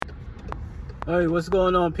Hey, what's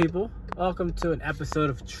going on, people? Welcome to an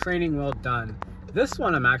episode of Training Well Done. This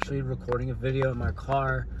one, I'm actually recording a video in my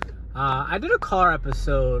car. I did a car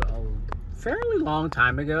episode a fairly long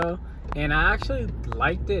time ago, and I actually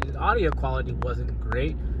liked it. The audio quality wasn't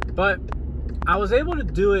great, but I was able to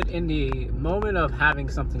do it in the moment of having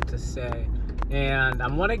something to say. And I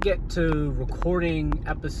want to get to recording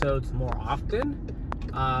episodes more often.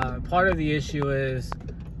 Part of the issue is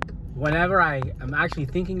whenever I am actually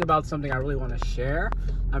thinking about something I really want to share,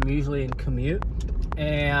 I'm usually in commute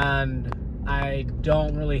and I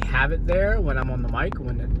don't really have it there when I'm on the mic,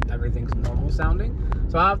 when everything's normal sounding.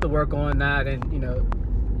 So I have to work on that, and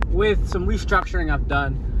with some restructuring I've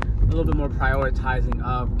done, a little bit more prioritizing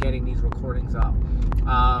of getting these recordings up.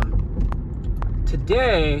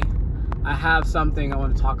 Today I have something I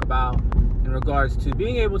want to talk about in regards to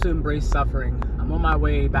being able to embrace suffering. I'm on my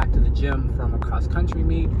way back to the gym from a cross-country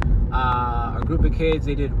meet. A group of kids,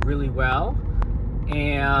 they did really well,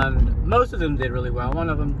 and most of them did really well. One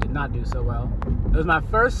of them did not do so well. It was my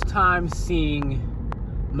first time seeing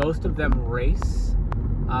most of them race,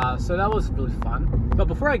 so that was really fun. But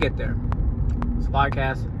before I get there, this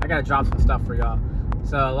podcast, I gotta drop some stuff for y'all.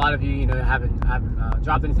 So a lot of you, haven't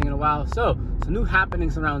dropped anything in a while. So some new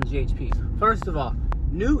happenings around GHP. First of all,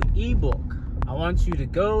 new ebook. I want you to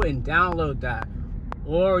go and download that.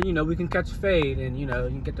 Or, we can catch a fade and, you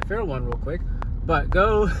can get the fair one real quick. But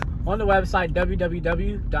go on the website,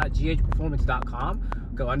 www.ghperformance.com.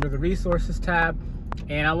 Go under the resources tab.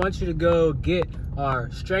 And I want you to go get our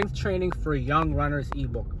Strength Training for Young Runners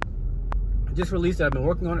ebook. I just released it. I've been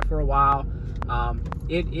working on it for a while.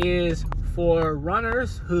 It is for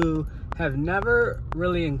runners who have never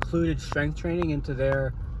really included strength training into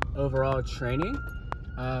their overall training.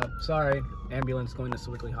 Sorry, ambulance going to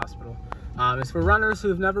Sewickley Hospital. It's for runners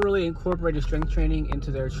who've never really incorporated strength training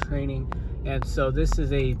into their training, and so this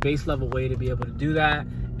is a base level way to be able to do that.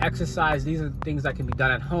 Exercise, these are things that can be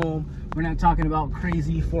done at home. We're not talking about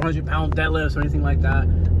crazy 400-pound deadlifts or anything like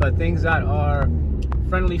that, but things that are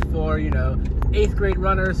friendly for, 8th grade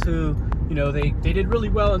runners who, they did really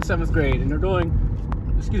well in 7th grade, and they're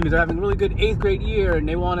having a really good 8th grade year, and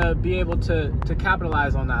they want to be able to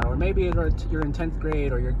capitalize on that. Or maybe you're in 10th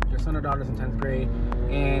grade, or your son or daughter's in 10th grade,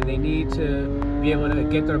 and they need to be able to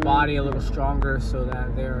get their body a little stronger so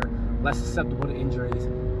that they're less susceptible to injuries.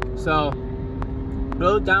 So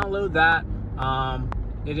go download that.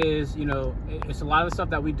 It is, it's a lot of the stuff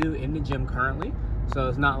that we do in the gym currently. So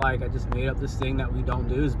it's not like I just made up this thing that we don't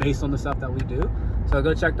do. It's based on the stuff that we do. So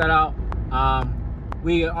go check that out.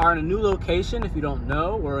 We are in a new location. If you don't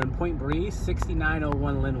know, we're in Point Breeze,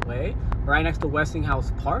 6901 Lynn Way, right next to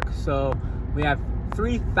Westinghouse Park. So we have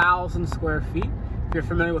 3,000 square feet. If you're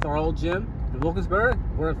familiar with our old gym in Wilkinsburg,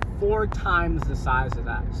 we're 4 times the size of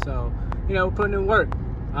that. So, we're putting in work.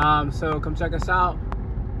 So come check us out.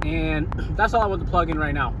 And that's all I want to plug in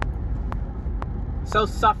right now. So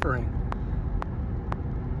suffering.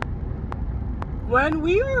 When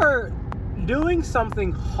we are doing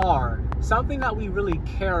something hard, something that we really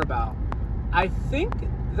care about, I think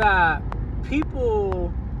that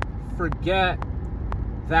people forget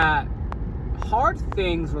that hard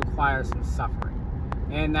things require some suffering,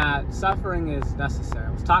 and that suffering is necessary.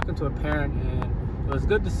 I was talking to a parent, and it was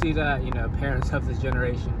good to see that, parents of this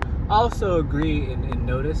generation also agree and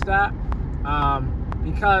notice that,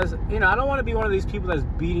 because, I don't want to be one of these people that's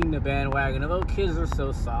beating the bandwagon of, kids are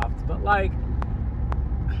so soft, but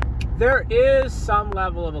there is some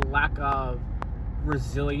level of a lack of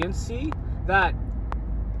resiliency that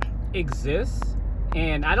exists,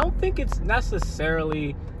 and I don't think it's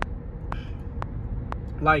necessarily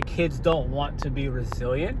like kids don't want to be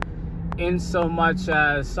resilient, in so much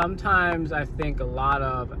as sometimes I think a lot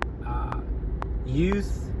of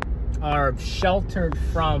youth are sheltered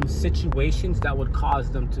from situations that would cause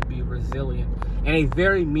them to be resilient in a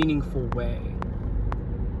very meaningful way.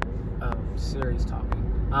 Serious talking.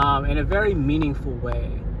 In a very meaningful way.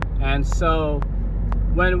 And so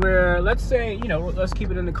when let's say, let's keep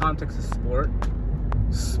it in the context of sport.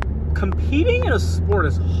 Competing in a sport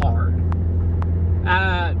is hard.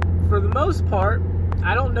 For the most part,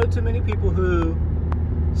 I don't know too many people who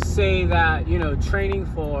say that, training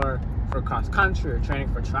for cross country, or training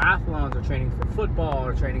for triathlons, or training for football,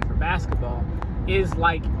 or training for basketball is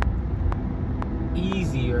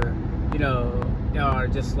easier, or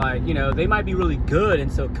just they might be really good,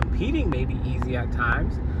 and so competing may be easy at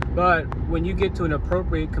times, but when you get to an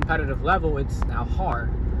appropriate competitive level, it's now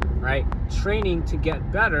hard, right? Training to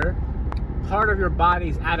get better, part of your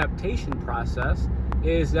body's adaptation process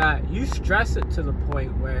is that you stress it to the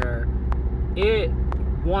point where it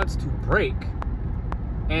wants to break.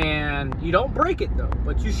 And you don't break it though,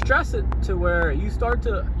 but you stress it to where you start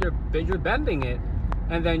to, you're bending it,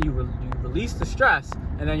 and then you release the stress,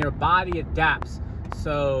 and then your body adapts.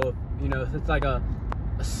 So, if it's like a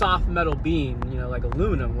soft metal beam, like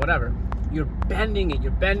aluminum, whatever, you're bending it,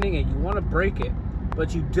 you want to break it,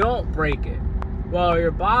 but you don't break it. Well,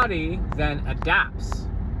 your body then adapts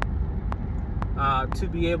to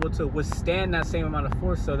be able to withstand that same amount of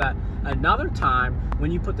force, so that another time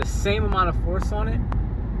when you put the same amount of force on it,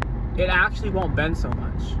 it actually won't bend so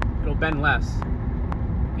much. It'll bend less.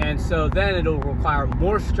 And so then it'll require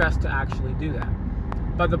more stress to actually do that.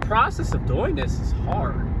 But the process of doing this is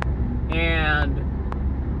hard. And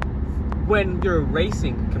when you're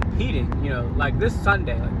racing, competing, like this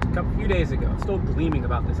Sunday, like a few days ago, I'm still gleaming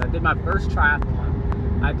about this. I did my first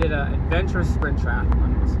triathlon. I did an adventure sprint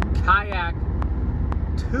triathlon. It was kayak,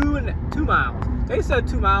 2 miles. They said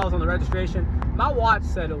 2 miles on the registration. My watch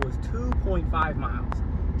said it was 2.5 miles.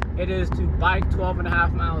 It is to bike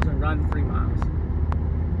 12.5 miles and run 3 miles.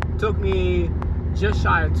 It took me just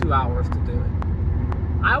shy of 2 hours to do it.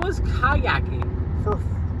 I was kayaking for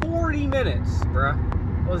 40 minutes, bruh.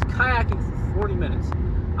 I was kayaking for 40 minutes.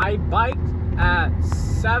 I biked at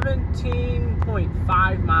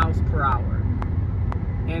 17.5 miles per hour.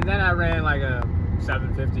 And then I ran like a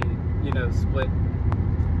 750, split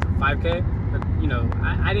 5K. But,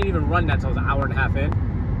 I didn't even run that until I was an hour and a half in.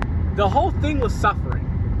 The whole thing was suffering.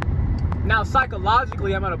 Now,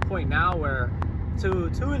 psychologically, I'm at a point now where,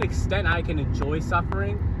 to an extent, I can enjoy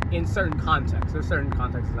suffering in certain contexts. There's certain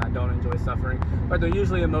contexts that I don't enjoy suffering, but they're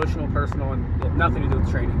usually emotional, personal, and have nothing to do with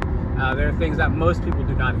training. There are things that most people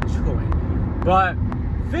do not enjoy. But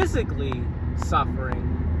physically suffering,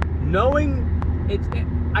 knowing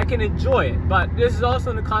I can enjoy it. But this is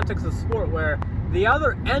also in the context of sport where the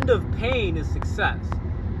other end of pain is success.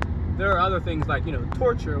 There are other things like,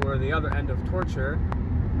 torture, where the other end of torture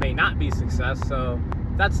may not be success, so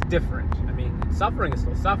that's different. I mean, suffering is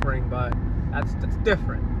still suffering, but that's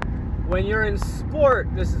different. When you're in sport,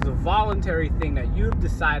 this is a voluntary thing that you've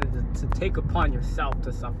decided to take upon yourself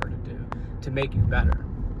to suffer to do, to make you better,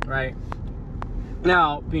 right?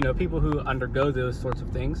 Now, people who undergo those sorts of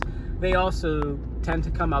things, they also tend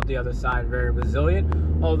to come out the other side very resilient,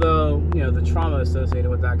 although, the trauma associated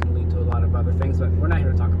with that can lead to a lot of other things, but we're not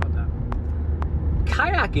here to talk about that.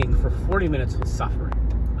 Kayaking for 40 minutes was suffering.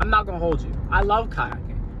 I'm not going to hold you. I love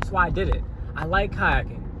kayaking. That's why I did it. I like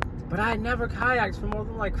kayaking. But I had never kayaked for more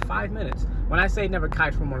than 5 minutes. When I say never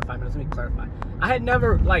kayaked for more than 5 minutes, let me clarify. I had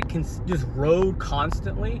never just rowed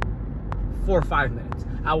constantly for 5 minutes.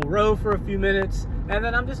 I will row for a few minutes, and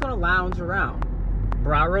then I'm just going to lounge around.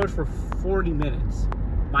 Bro, I rowed for 40 minutes.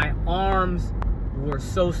 My arms were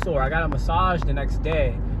so sore. I got a massage the next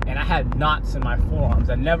day, and I had knots in my forearms.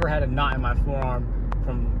 I never had a knot in my forearm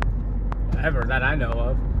from ever that I know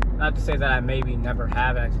of. Not to say that I maybe never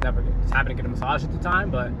have, and I just never happened to get a massage at the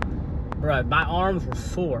time, but bruh, my arms were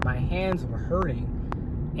sore, my hands were hurting,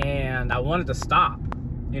 and I wanted to stop.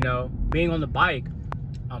 Being on the bike,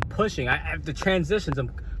 I'm pushing. The transitions,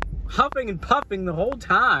 I'm huffing and puffing the whole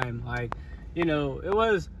time. It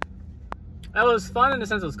was fun in the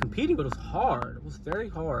sense it was competing, but it was hard. It was very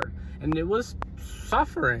hard, and it was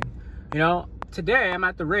suffering. Today I'm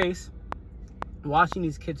at the race, watching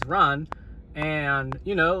these kids run, and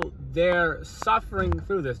they're suffering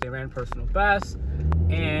through this. They ran personal best,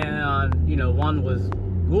 and one was,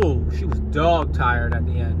 she was dog tired at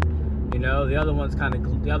the end. The other ones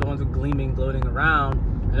were gleaming, gloating around.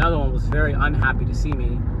 Another one was very unhappy to see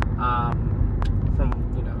me, from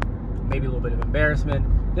maybe a little bit of embarrassment.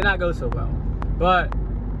 Did not go so well. But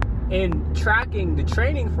in tracking the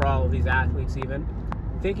training for all of these athletes, even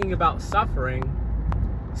thinking about suffering,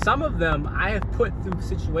 some of them I have put through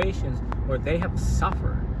situations where they have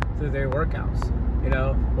suffered through their workouts.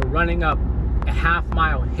 We're running up a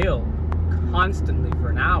half-mile hill constantly for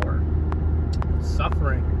an hour. It's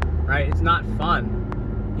suffering, right? It's not fun.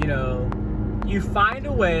 You find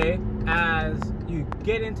a way as you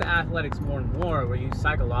get into athletics more and more, where you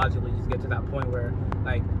psychologically just get to that point where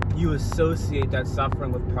you associate that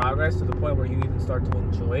suffering with progress to the point where you even start to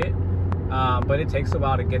enjoy it. But it takes a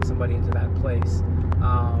while to get somebody into that place.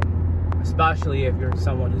 Especially if you're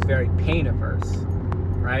someone who's very pain averse,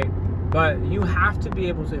 right? But you have to be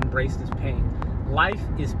able to embrace this pain. Life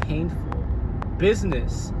is painful.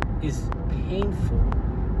 Business is painful.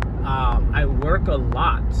 I work a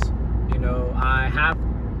lot. I have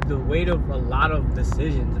the weight of a lot of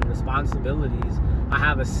decisions and responsibilities. I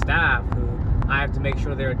have a staff who I have to make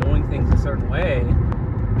sure they're doing things a certain way,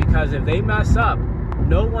 because if they mess up,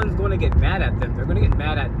 no one's going to get mad at them. They're going to get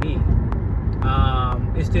mad at me.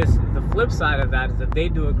 It's just the flip side of that is if they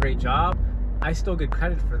do a great job, I still get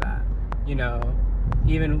credit for that, you know,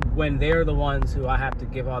 even when they're the ones who I have to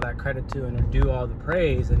give all that credit to and do all the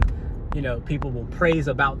praise. And, you know, people will praise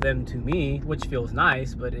about them to me, which feels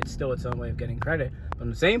nice, but it's still its own way of getting credit. But on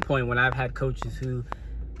the same point, when I've had coaches who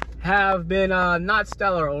have been not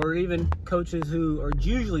stellar, or even coaches who are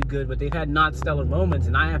usually good, but they've had not stellar moments,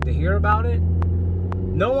 and I have to hear about it,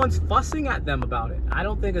 no one's fussing at them about it. I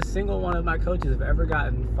don't think a single one of my coaches have ever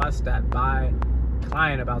gotten fussed at by a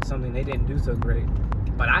client about something they didn't do so great.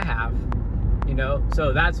 But I have, you know,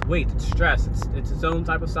 so that's weight, it's stress, it's its own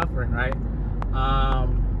type of suffering, right?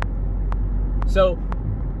 So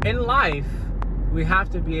in life, we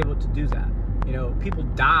have to be able to do that. You know, people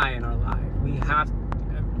die in our life.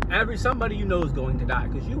 Somebody you know is going to die,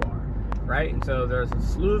 because you are, right? And so there's a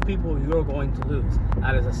slew of people you're going to lose.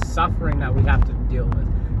 That is a suffering that we have to deal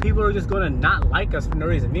with. People are just going to not like us for no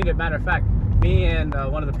reason. Matter of fact, me and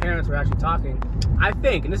one of the parents were actually talking. I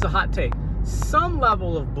think, and this is a hot take, some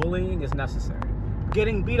level of bullying is necessary.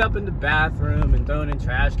 Getting beat up in the bathroom and thrown in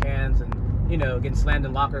trash cans and, you know, getting slammed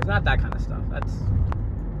in lockers, not that kind of stuff.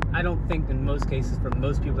 I don't think in most cases, for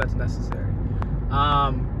most people, that's necessary.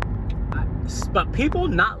 But people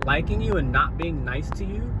not liking you and not being nice to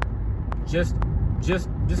you just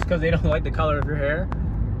because they don't like the color of your hair,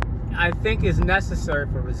 I think is necessary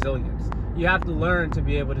for resilience. You have to learn to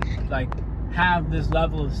be able to, like, have this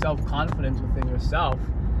level of self-confidence within yourself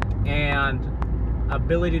and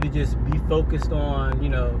ability to just be focused on, you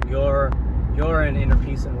know, your an inner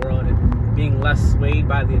peace and world, and being less swayed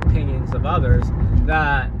by the opinions of others,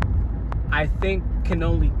 that I think can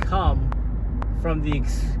only come from the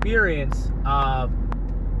experience of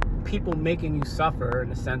people making you suffer, in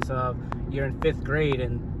the sense of you're in 5th grade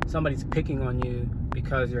and somebody's picking on you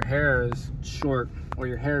because your hair is short, or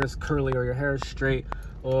your hair is curly, or your hair is straight,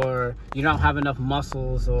 or you don't have enough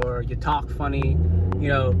muscles, or you talk funny. You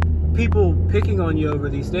know, people picking on you over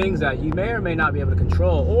these things that you may or may not be able to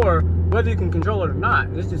control, or whether you can control it or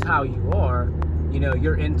not. This is how you are. You know,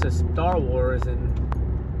 you're into Star Wars and,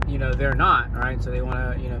 you know, they're not, right? So they want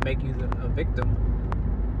to, you know, make you a victim.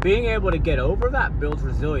 Being able to get over that builds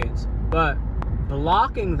resilience, but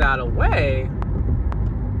blocking that away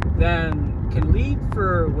then can lead,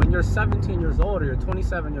 for when you're 17 years old or you're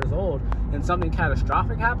 27 years old and something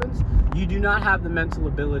catastrophic happens, you do not have the mental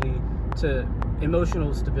ability to,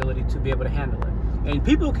 emotional stability to be able to handle it. And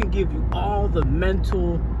people can give you all the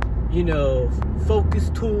mental, you know, focus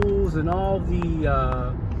tools and all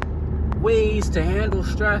the ways to handle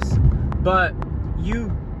stress, but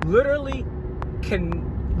you literally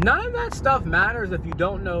can, none of that stuff matters if you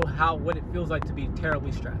don't know what it feels like to be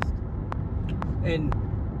terribly stressed. And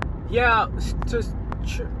yeah, just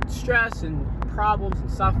stress and problems and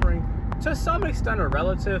suffering to some extent are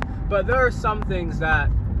relative, but there are some things that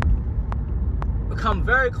become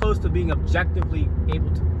very close to being objectively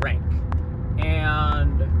able to rank.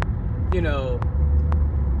 And, you know,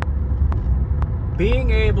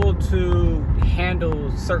 being able to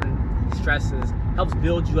handle certain stresses helps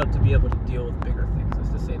build you up to be able to deal with bigger things. Let's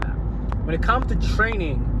just say that. When it comes to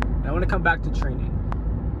training, and I want to come back to training,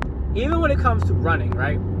 even when it comes to running,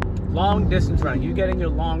 right? Long distance running, you getting your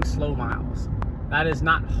long, slow miles. That is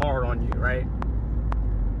not hard on you, right?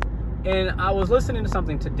 And I was listening to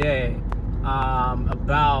something today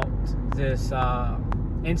about this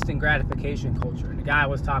instant gratification culture. And the guy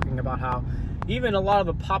was talking about how even a lot of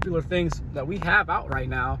the popular things that we have out right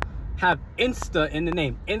now have Insta in the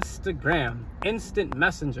name. Instagram, instant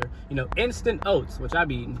messenger, you know, instant oats, which I've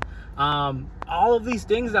eaten. All of these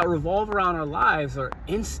things that revolve around our lives are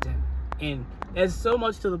instant. And it's so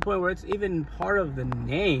much to the point where it's even part of the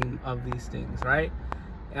name of these things, right?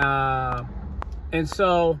 And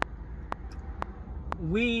so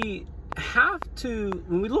we have to,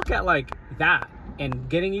 when we look at like that and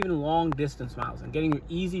getting even long distance miles and getting your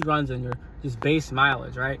easy runs and your just base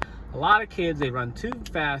mileage, right? A lot of kids, they run too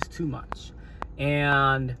fast, too much.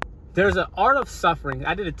 And there's an art of suffering.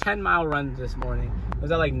 I did a 10-mile run this morning. It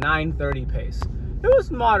was at like 9:30 pace. It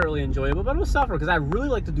was moderately enjoyable, but it was suffering because I really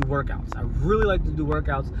like to do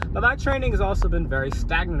workouts. But my training has also been very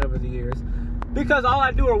stagnant over the years because all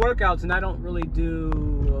I do are workouts, and I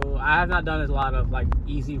have not done a lot of like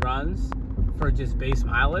easy runs for just base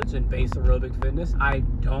mileage and base aerobic fitness. I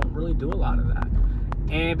don't really do a lot of that.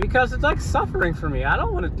 And because it's like suffering for me, I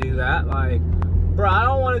don't want to do that. Like, bro, I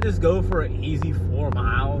don't want to just go for an easy 4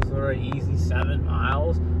 miles or an easy 7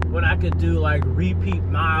 miles when I could do like repeat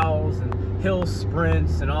miles and hill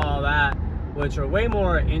sprints and all that, which are way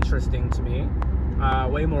more interesting to me,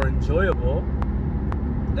 way more enjoyable.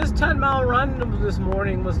 This 10-mile run this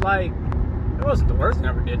morning was like, it wasn't the worst thing I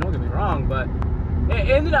ever did, don't get me wrong, but it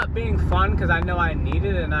ended up being fun because I know I need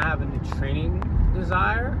it and I have a new training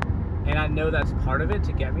desire, and I know that's part of it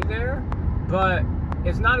to get me there. But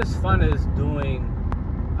it's not as fun as doing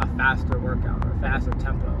a faster workout or a faster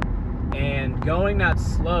tempo. And going that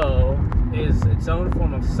slow is its own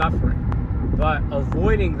form of suffering. But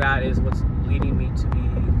avoiding that is what's leading me to be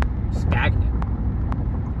stagnant,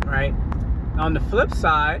 right? On the flip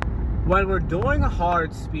side, when we're doing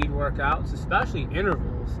hard speed workouts, especially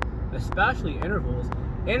intervals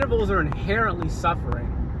are inherently suffering.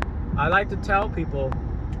 I like to tell people,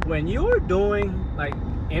 when you are doing like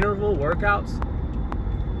interval workouts,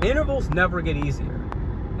 intervals never get easier.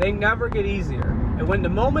 They never get easier. And when the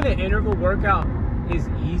moment an interval workout is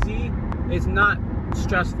easy, it's not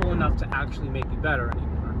stressful enough to actually make you better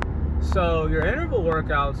anymore. So your interval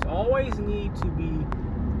workouts always need to be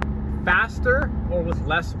faster or with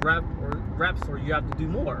less reps, or you have to do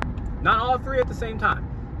more. Not all three at the same time.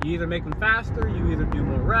 You either make them faster, you either do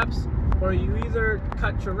more reps, or you either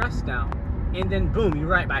cut your rest down, and then boom, you're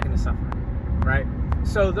right back into suffering, right?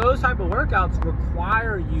 So those type of workouts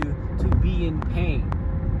require you to be in pain.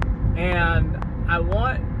 And I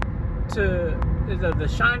want to, the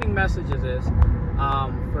shining message of this,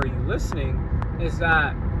 for you listening, is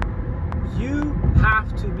that you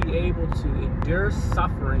have to be able to endure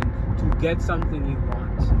suffering to get something you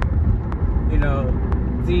want. You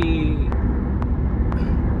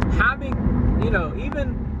know,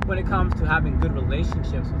 even when it comes to having good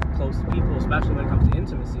relationships with close people, especially when it comes to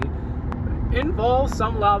intimacy, involves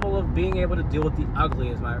some level of being able to deal with the ugly,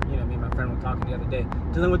 as me and my friend were talking the other day,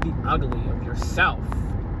 dealing with the ugly of yourself.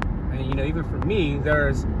 And, even for me,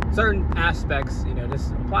 there's certain aspects,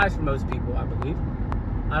 this applies for most people, I believe.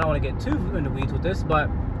 I don't want to get too in the weeds with this, but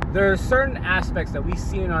there are certain aspects that we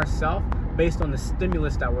see in ourselves based on the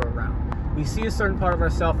stimulus that we're around. We see a certain part of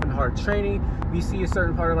ourselves in hard training. We see a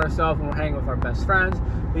certain part of ourselves when we're hanging with our best friends.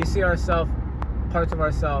 We see parts of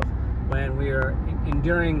ourselves when we're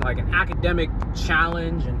enduring like an academic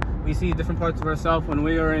challenge, and we see different parts of ourselves when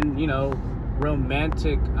we are in,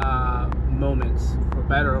 romantic moments, for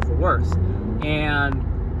better or for worse. And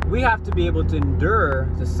we have to be able to endure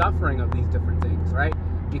the suffering of these different things, right?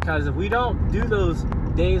 Because if we don't do those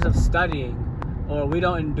days of studying, or we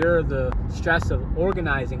don't endure the stress of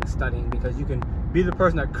organizing studying, because you can be the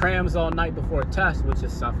person that crams all night before a test, which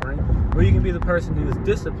is suffering, or you can be the person who is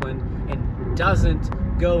disciplined and doesn't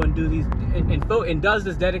go and do these and does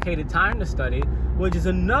this dedicated time to study, which is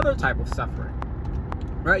another type of suffering,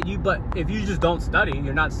 right? But if you just don't study,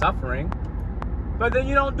 you're not suffering, but then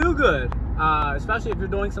you don't do good, especially if you're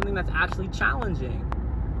doing something that's actually challenging.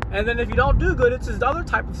 And then if you don't do good, it's this other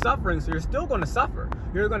type of suffering, so you're still going to suffer.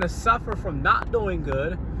 You're going to suffer from not doing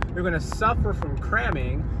good, you're going to suffer from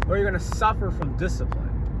cramming, or you're going to suffer from discipline.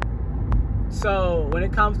 So when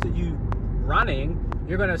it comes to you running,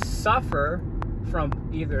 you're going to suffer from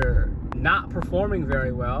either not performing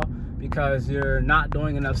very well because you're not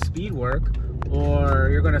doing enough speed work, or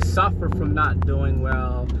you're going to suffer from not doing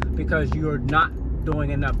well because you're not doing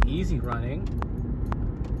enough easy running.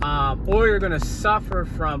 Or you're going to suffer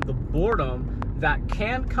from the boredom that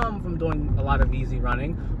can come from doing a lot of easy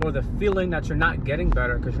running, or the feeling that you're not getting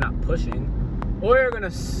better because you're not pushing, or you're going to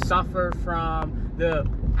suffer from the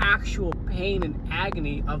actual pain and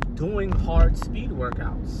agony of doing hard speed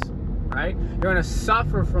workouts, right? You're going to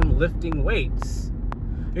suffer from lifting weights.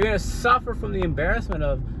 You're going to suffer from the embarrassment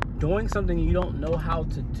of doing something you don't know how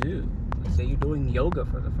to do. Let's say you're doing yoga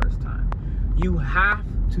for the first time. You have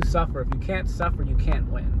to suffer. If you can't suffer, you can't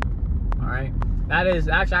win. All right? That is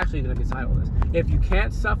actually going to be the title of this. If you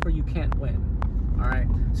can't suffer, you can't win. All right?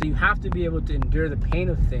 So you have to be able to endure the pain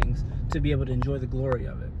of things to be able to enjoy the glory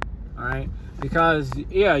of it. All right? Because,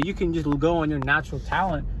 you can just go on your natural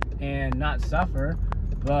talent and not suffer,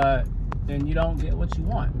 but then you don't get what you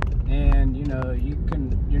want. And,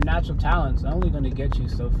 your natural talent's only going to get you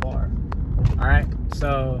so far. All right?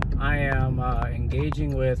 So I am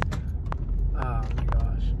engaging with...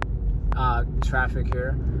 traffic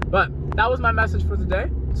here, but that was my message for today.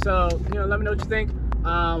 So let me know what you think.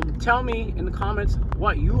 Tell me in the comments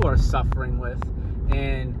what you are suffering with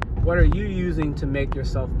and what are you using to make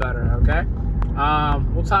yourself better. Okay,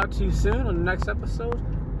 we'll talk to you soon on the next episode.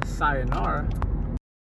 Sayonara.